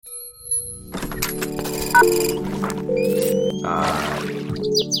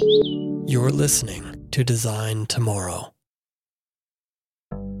You're listening to Design Tomorrow.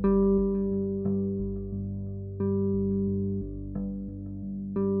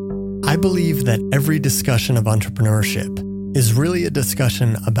 I believe that every discussion of entrepreneurship is really a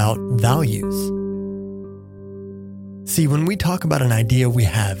discussion about values. See, when we talk about an idea we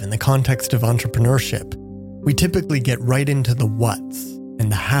have in the context of entrepreneurship, we typically get right into the whats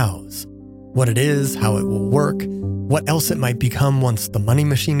and the hows, what it is, how it will work, what else it might become once the money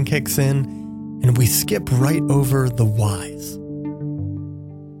machine kicks in, and we skip right over the whys.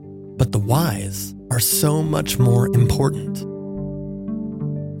 But the whys are so much more important.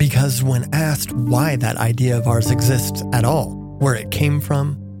 Because when asked why that idea of ours exists at all, where it came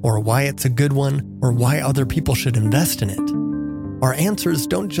from, or why it's a good one, or why other people should invest in it, our answers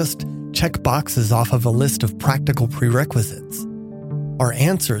don't just check boxes off of a list of practical prerequisites. Our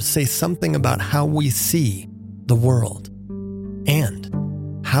answers say something about how we see the world and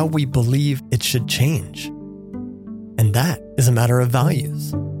how we believe it should change. And that is a matter of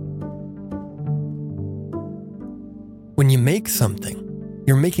values. When you make something,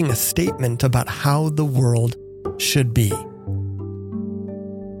 you're making a statement about how the world should be.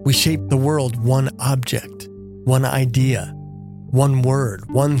 We shape the world one object, one idea, one word,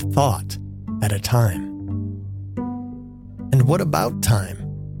 one thought at a time. And what about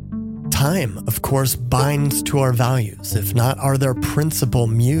time? Time, of course, binds to our values, if not are their principal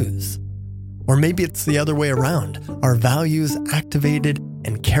muse. Or maybe it's the other way around, our values activated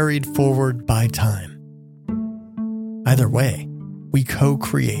and carried forward by time. Either way, we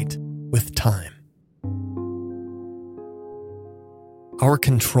co-create with time. Our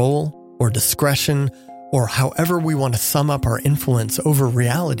control or discretion, or however we want to sum up our influence over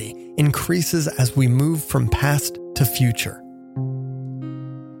reality, increases as we move from past to future.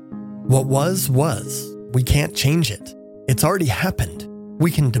 What was. We can't change it. It's already happened. We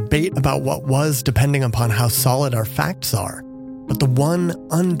can debate about what was depending upon how solid our facts are, but the one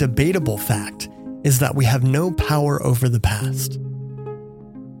undebatable fact is that we have no power over the past.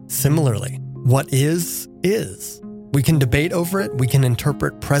 Similarly, what is. We can debate over it, we can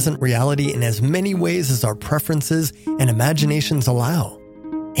interpret present reality in as many ways as our preferences and imaginations allow.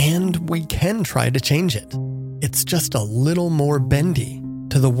 And we can try to change it. It's just a little more bendy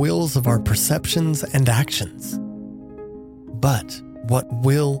to the wills of our perceptions and actions. But what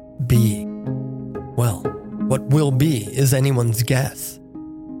will be? Well, what will be is anyone's guess.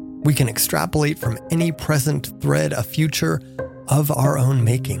 We can extrapolate from any present thread a future of our own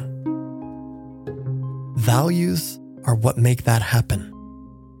making. Values are what make that happen.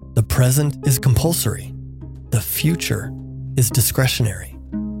 The present is compulsory. The future is discretionary.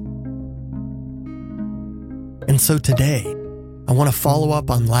 And so today, I want to follow up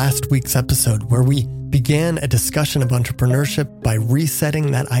on last week's episode where we began a discussion of entrepreneurship by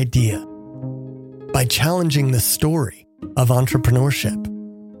resetting that idea, by challenging the story of entrepreneurship.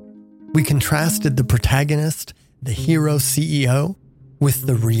 We contrasted the protagonist, the hero CEO, with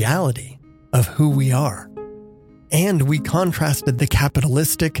the reality of who we are. And we contrasted the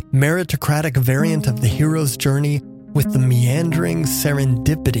capitalistic, meritocratic variant of the hero's journey with the meandering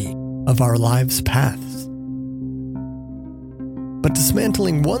serendipity of our lives' paths. But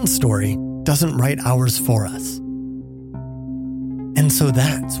dismantling one story doesn't write ours for us. And so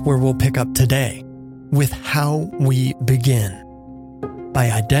that's where we'll pick up today, with how we begin.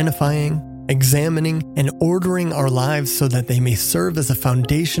 By identifying, examining, and ordering our lives so that they may serve as a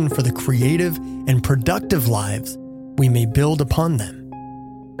foundation for the creative and productive lives we may build upon them.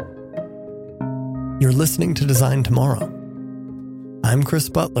 You're listening to Design Tomorrow. I'm Chris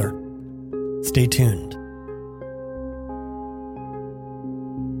Butler. Stay tuned.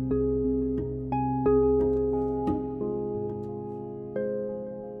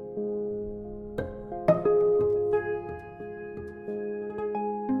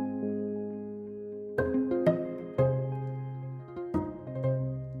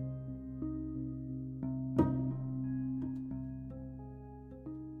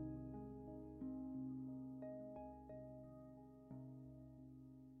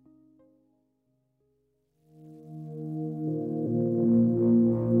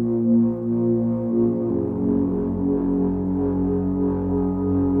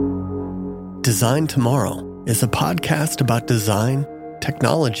 Design Tomorrow is a podcast about design,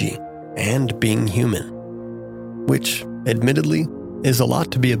 technology, and being human, which, admittedly, is a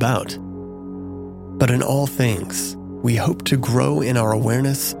lot to be about. But in all things, we hope to grow in our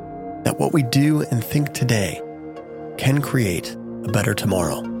awareness that what we do and think today can create a better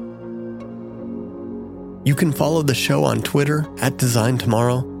tomorrow. You can follow the show on Twitter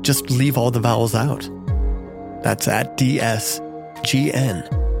 @DesignTomorrow. Just leave all the vowels out. That's at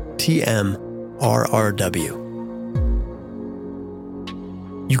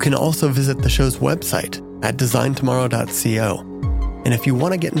DSGNTMRRW. You can also visit the show's website at designtomorrow.co. And if you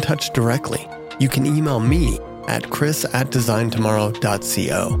want to get in touch directly, you can email me at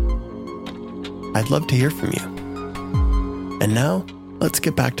chris@designtomorrow.co. I'd love to hear from you. And now, let's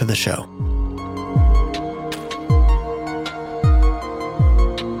get back to the show.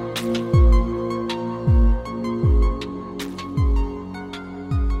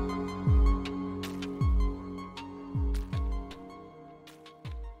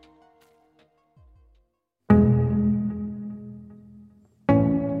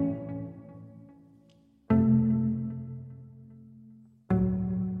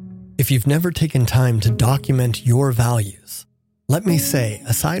 If you've never taken time to document your values, let me say,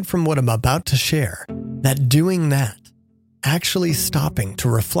 aside from what I'm about to share, that doing that, actually stopping to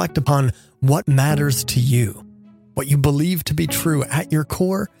reflect upon what matters to you, what you believe to be true at your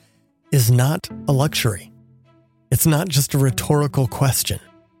core, is not a luxury. It's not just a rhetorical question.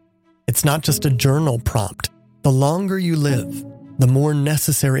 It's not just a journal prompt. The longer you live, the more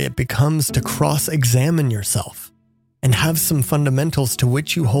necessary it becomes to cross-examine yourself and have some fundamentals to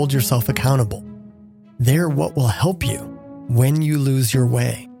which you hold yourself accountable. They're what will help you when you lose your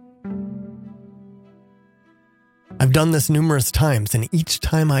way. I've done this numerous times, and each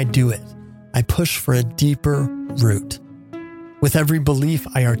time I do it, I push for a deeper root. With every belief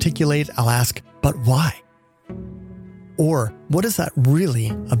I articulate, I'll ask, but why? Or, what is that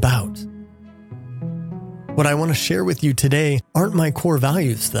really about? What I want to share with you today aren't my core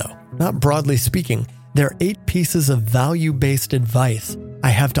values, though. Not broadly speaking. They're 8 pieces of value-based advice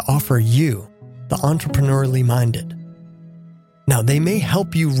I have to offer you, the entrepreneurially minded. Now, they may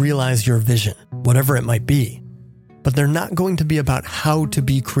help you realize your vision, whatever it might be, but they're not going to be about how to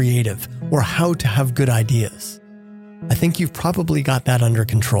be creative or how to have good ideas. I think you've probably got that under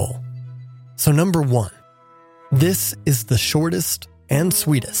control. So number 1, this is the shortest and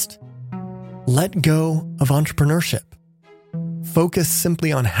sweetest. Let go of entrepreneurship. Focus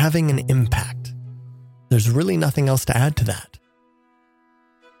simply on having an impact. There's really nothing else to add to that.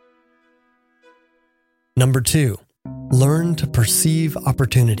 Number 2, learn to perceive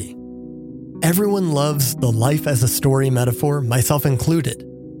opportunity. Everyone loves the life as a story metaphor, myself included.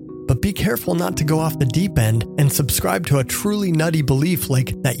 But be careful not to go off the deep end and subscribe to a truly nutty belief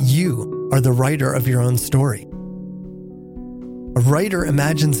like that you are the writer of your own story. A writer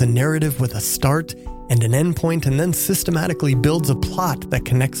imagines a narrative with a start and an end point and then systematically builds a plot that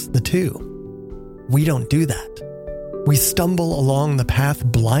connects the two. We don't do that. We stumble along the path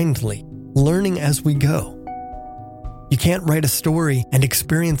blindly, learning as we go. You can't write a story and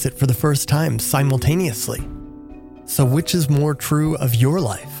experience it for the first time simultaneously. So which is more true of your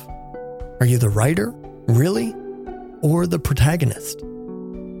life? Are you the writer, really? Or the protagonist?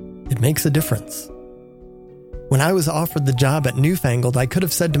 It makes a difference. When I was offered the job at Newfangled, I could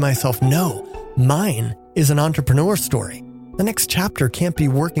have said to myself, no, mine is an entrepreneur story. The next chapter can't be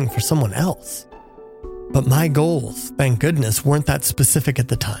working for someone else. But my goals, thank goodness, weren't that specific at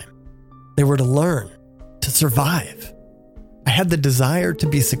the time. They were to learn, to survive. I had the desire to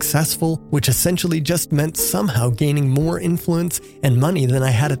be successful, which essentially just meant somehow gaining more influence and money than I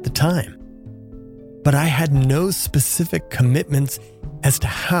had at the time. But I had no specific commitments as to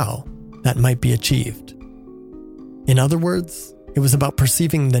how that might be achieved. In other words, it was about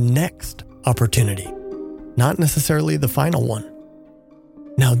perceiving the next opportunity, not necessarily the final one.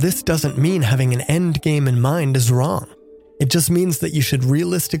 Now, this doesn't mean having an end game in mind is wrong. It just means that you should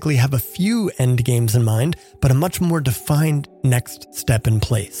realistically have a few end games in mind, but a much more defined next step in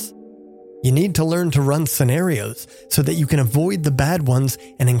place. You need to learn to run scenarios so that you can avoid the bad ones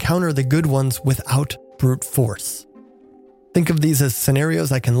and encounter the good ones without brute force. Think of these as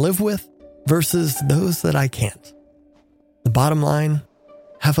scenarios I can live with versus those that I can't. The bottom line,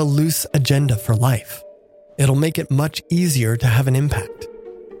 have a loose agenda for life. It'll make it much easier to have an impact.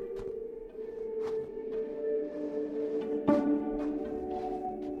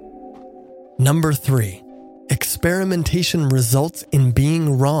 Number 3, experimentation results in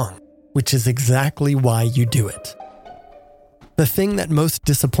being wrong, which is exactly why you do it. The thing that most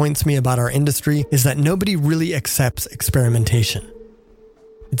disappoints me about our industry is that nobody really accepts experimentation.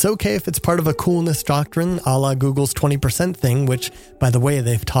 It's okay if it's part of a coolness doctrine, a la Google's 20% thing, which, by the way,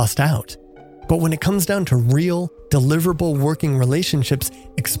 they've tossed out. But when it comes down to real, deliverable working relationships,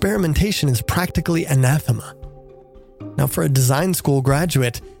 experimentation is practically anathema. Now, for a design school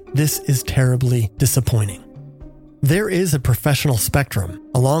graduate, this is terribly disappointing. There is a professional spectrum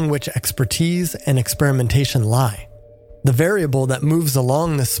along which expertise and experimentation lie. The variable that moves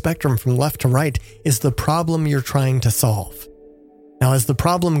along the spectrum from left to right is the problem you're trying to solve. Now, as the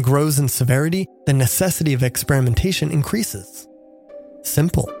problem grows in severity, the necessity of experimentation increases.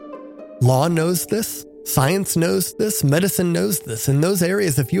 Simple. Law knows this, science knows this, medicine knows this. In those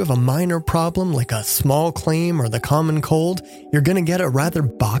areas, if you have a minor problem like a small claim or the common cold, you're going to get a rather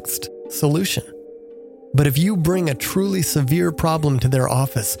boxed solution. But if you bring a truly severe problem to their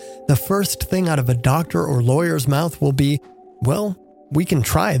office, the first thing out of a doctor or lawyer's mouth will be, well, we can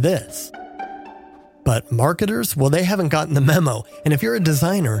try this. But marketers, well, they haven't gotten the memo. And if you're a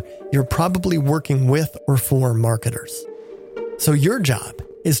designer, you're probably working with or for marketers. So your job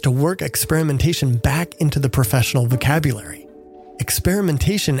is to work experimentation back into the professional vocabulary.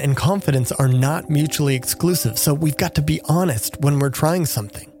 Experimentation and confidence are not mutually exclusive, so we've got to be honest when we're trying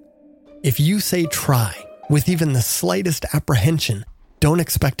something. If you say try with even the slightest apprehension, don't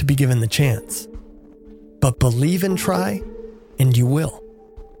expect to be given the chance. But believe in try, and you will.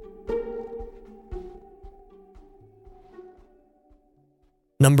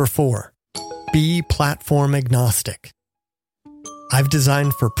 Number 4, be platform agnostic. I've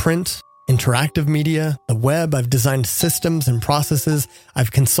designed for print, interactive media, the web, I've designed systems and processes,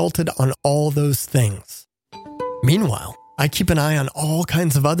 I've consulted on all those things. Meanwhile, I keep an eye on all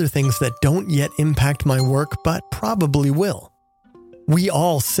kinds of other things that don't yet impact my work, but probably will. We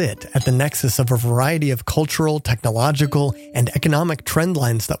all sit at the nexus of a variety of cultural, technological, and economic trend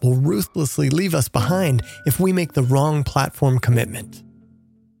lines that will ruthlessly leave us behind if we make the wrong platform commitment.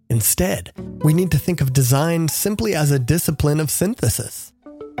 Instead, we need to think of design simply as a discipline of synthesis.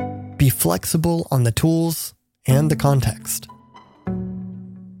 Be flexible on the tools and the context.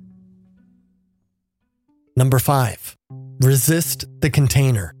 Number 5, resist the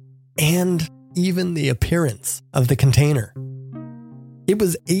container and even the appearance of the container. It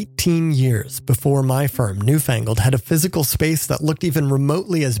was 18 years before my firm, Newfangled, had a physical space that looked even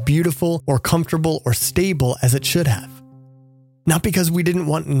remotely as beautiful or comfortable or stable as it should have. Not because we didn't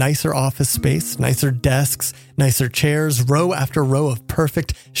want nicer office space, nicer desks, nicer chairs, row after row of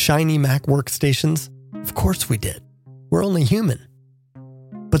perfect, shiny Mac workstations. Of course we did. We're only human.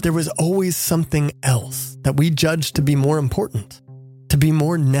 But there was always something else that we judged to be more important, to be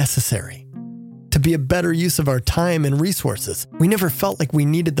more necessary, to be a better use of our time and resources. We never felt like we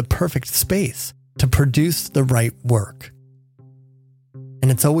needed the perfect space to produce the right work.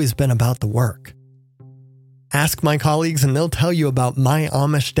 And it's always been about the work. Ask my colleagues and they'll tell you about my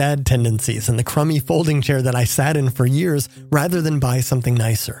Amish dad tendencies and the crummy folding chair that I sat in for years rather than buy something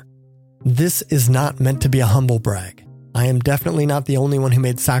nicer. This is not meant to be a humble brag. I am definitely not the only one who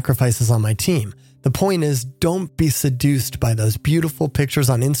made sacrifices on my team. The point is, don't be seduced by those beautiful pictures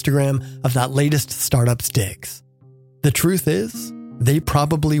on Instagram of that latest startup's digs. The truth is, they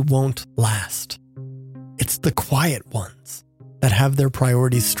probably won't last. It's the quiet ones that have their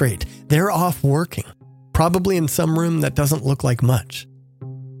priorities straight. They're off working, probably in some room that doesn't look like much.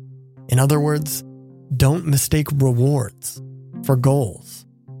 In other words, don't mistake rewards for goals.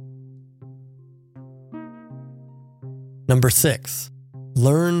 Number 6,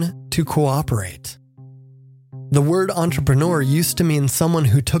 learn to cooperate. The word entrepreneur used to mean someone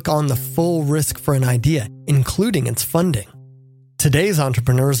who took on the full risk for an idea, including its funding. Today's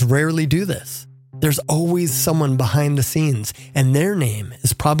entrepreneurs rarely do this. There's always someone behind the scenes, and their name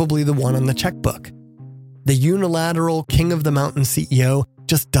is probably the one on the checkbook. The unilateral king of the mountain CEO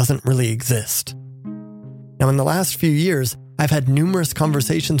just doesn't really exist. Now, in the last few years, I've had numerous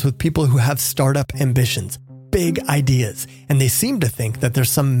conversations with people who have startup ambitions, big ideas, and they seem to think that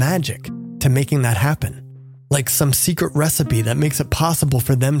there's some magic to making that happen, like some secret recipe that makes it possible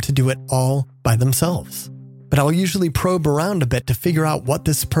for them to do it all by themselves. But I'll usually probe around a bit to figure out what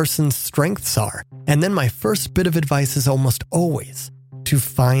this person's strengths are, and then my first bit of advice is almost always to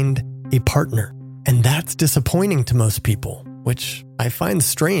find a partner. And that's disappointing to most people, which I find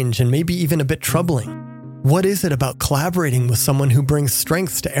strange and maybe even a bit troubling. What is it about collaborating with someone who brings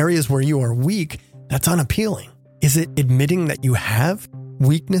strengths to areas where you are weak that's unappealing? Is it admitting that you have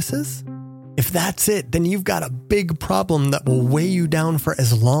weaknesses? If that's it, then you've got a big problem that will weigh you down for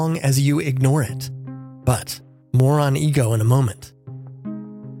as long as you ignore it. But more on ego in a moment.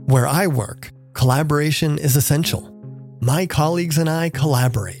 Where I work, collaboration is essential. My colleagues and I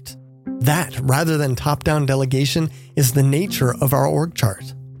collaborate. That, rather than top-down delegation, is the nature of our org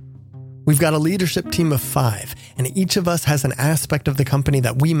chart. We've got a leadership team of 5, and each of us has an aspect of the company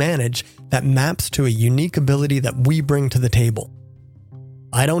that we manage that maps to a unique ability that we bring to the table.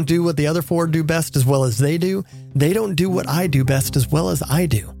 I don't do what the other 4 do best as well as they do. They don't do what I do best as well as I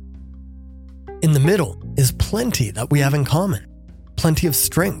do. In the middle is plenty that we have in common. Plenty of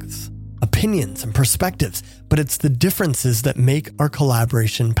strengths, a opinions and perspectives, but it's the differences that make our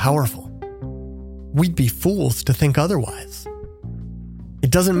collaboration powerful. We'd be fools to think otherwise. It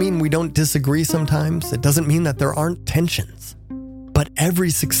doesn't mean we don't disagree sometimes. It doesn't mean that there aren't tensions. But every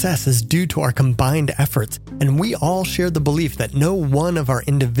success is due to our combined efforts, and we all share the belief that no one of our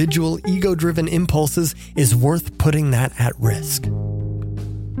individual ego-driven impulses is worth putting that at risk.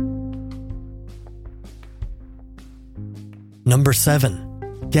 Number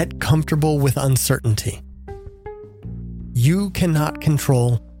 7, get comfortable with uncertainty. You cannot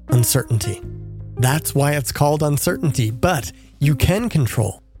control uncertainty. That's why it's called uncertainty, but you can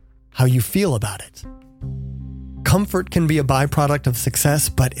control how you feel about it. Comfort can be a byproduct of success,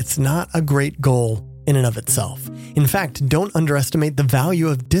 but it's not a great goal in and of itself. In fact, don't underestimate the value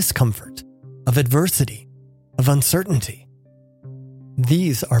of discomfort, of adversity, of uncertainty.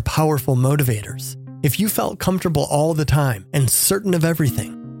 These are powerful motivators. If you felt comfortable all the time and certain of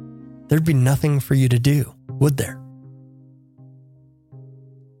everything, there'd be nothing for you to do, would there?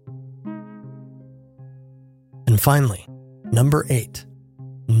 And finally, number 8,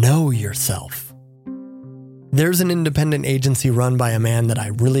 know yourself. There's an independent agency run by a man that I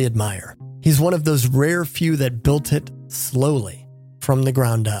really admire. He's one of those rare few that built it slowly, from the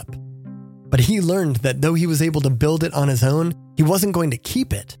ground up. But he learned that though he was able to build it on his own, he wasn't going to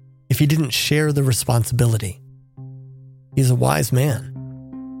keep it if he didn't share the responsibility. He's a wise man.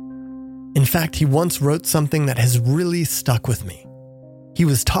 In fact, he once wrote something that has really stuck with me. He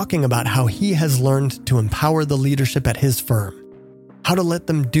was talking about how he has learned to empower the leadership at his firm, how to let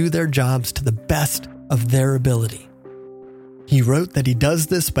them do their jobs to the best of their ability. He wrote that he does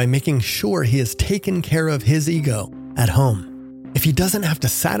this by making sure he has taken care of his ego at home. If he doesn't have to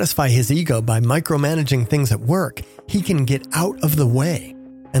satisfy his ego by micromanaging things at work, he can get out of the way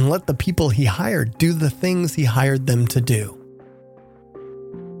and let the people he hired do the things he hired them to do.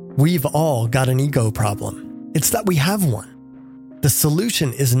 We've all got an ego problem. It's that we have one. The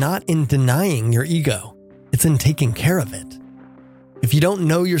solution is not in denying your ego, it's in taking care of it. If you don't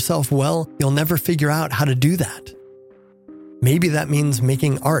know yourself well, you'll never figure out how to do that. Maybe that means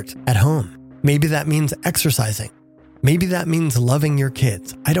making art at home. Maybe that means exercising. Maybe that means loving your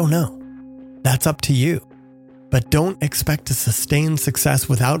kids. I don't know. That's up to you. But don't expect to sustain success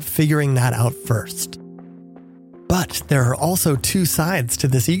without figuring that out first. But there are also 2 sides to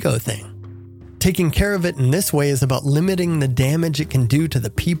this ego thing. Taking care of it in this way is about limiting the damage it can do to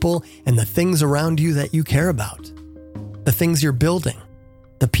the people and the things around you that you care about. The things you're building,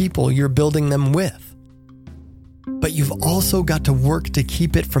 the people you're building them with. But you've also got to work to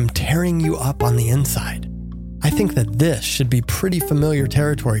keep it from tearing you up on the inside. I think that this should be pretty familiar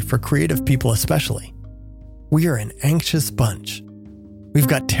territory for creative people especially. We are an anxious bunch. We've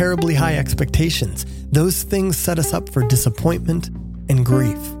got terribly high expectations. Those things set us up for disappointment and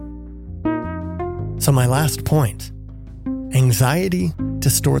grief. So my last point, anxiety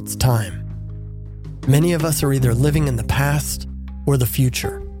distorts time. Many of us are either living in the past or the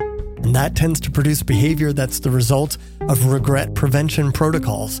future, and that tends to produce behavior that's the result of regret prevention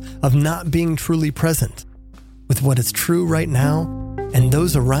protocols, of not being truly present with what is true right now and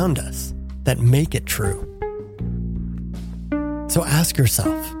those around us that make it true. So ask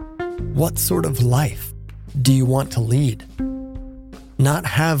yourself, what sort of life do you want to lead? Not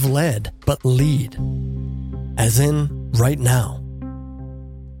have led, but lead, as in right now.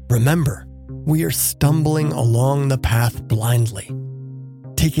 Remember, we are stumbling along the path blindly,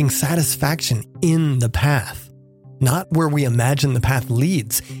 taking satisfaction in the path, not where we imagine the path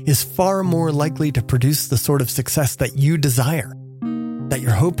leads, is far more likely to produce the sort of success that you desire, that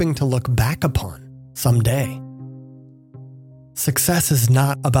you're hoping to look back upon someday. Success is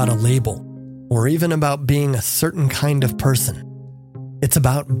not about a label, or even about being a certain kind of person. It's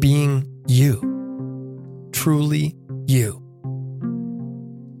about being you, truly you.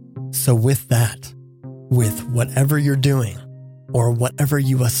 So with that, with whatever you're doing, or whatever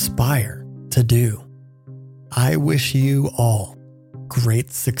you aspire to do, I wish you all great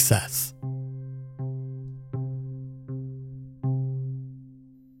success.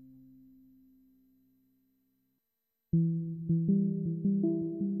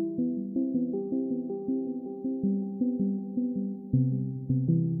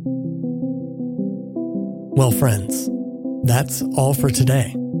 Well, friends, that's all for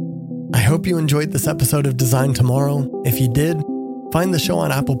today. I hope you enjoyed this episode of Design Tomorrow. If you did, find the show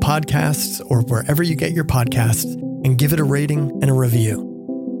on Apple Podcasts or wherever you get your podcasts and give it a rating and a review.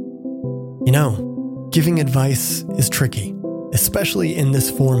 You know, giving advice is tricky, especially in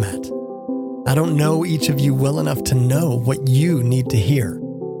this format. I don't know each of you well enough to know what you need to hear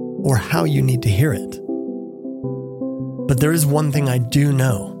or how you need to hear it. But there is one thing I do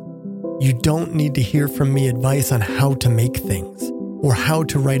know. You don't need to hear from me advice on how to make things, or how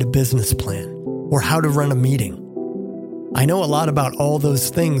to write a business plan, or how to run a meeting. I know a lot about all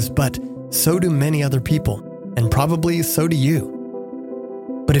those things, but so do many other people, and probably so do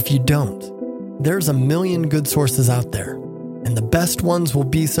you. But if you don't, there's a million good sources out there, and the best ones will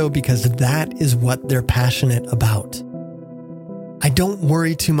be so because that is what they're passionate about. I don't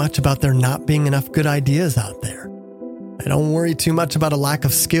worry too much about there not being enough good ideas out there. I don't worry too much about a lack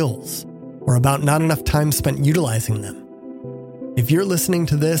of skills, or about not enough time spent utilizing them. If you're listening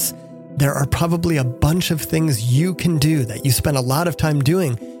to this, there are probably a bunch of things you can do that you spend a lot of time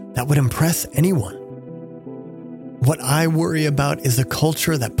doing that would impress anyone. What I worry about is a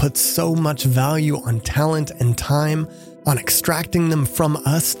culture that puts so much value on talent and time, on extracting them from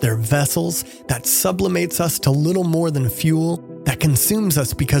us, their vessels, that sublimates us to little more than fuel, that consumes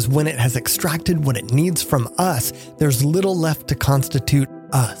us because when it has extracted what it needs from us, there's little left to constitute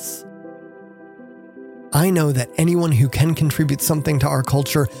us. I know that anyone who can contribute something to our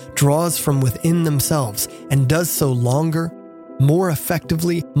culture draws from within themselves and does so longer, more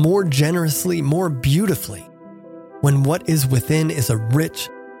effectively, more generously, more beautifully, when what is within is a rich,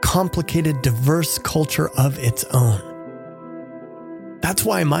 complicated, diverse culture of its own. That's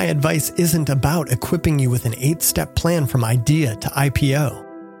why my advice isn't about equipping you with an 8-step plan from idea to IPO.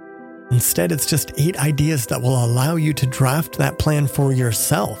 Instead, it's just 8 ideas that will allow you to draft that plan for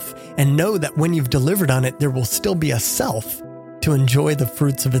yourself and know that when you've delivered on it, there will still be a self to enjoy the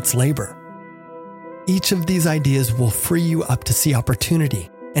fruits of its labor. Each of these ideas will free you up to see opportunity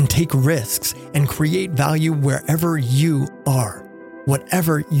and take risks and create value wherever you are,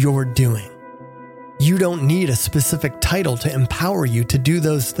 whatever you're doing. You don't need a specific title to empower you to do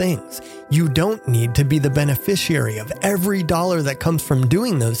those things. You don't need to be the beneficiary of every dollar that comes from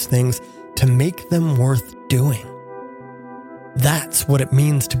doing those things to make them worth doing. That's what it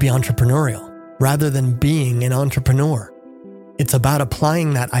means to be entrepreneurial, rather than being an entrepreneur. It's about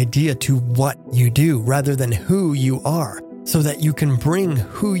applying that idea to what you do rather than who you are, so that you can bring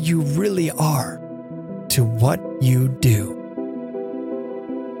who you really are to what you do.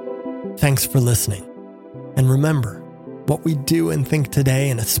 Thanks for listening. And remember, what we do and think today,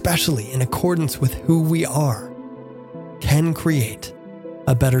 and especially in accordance with who we are, can create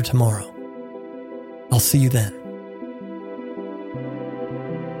a better tomorrow. I'll see you then.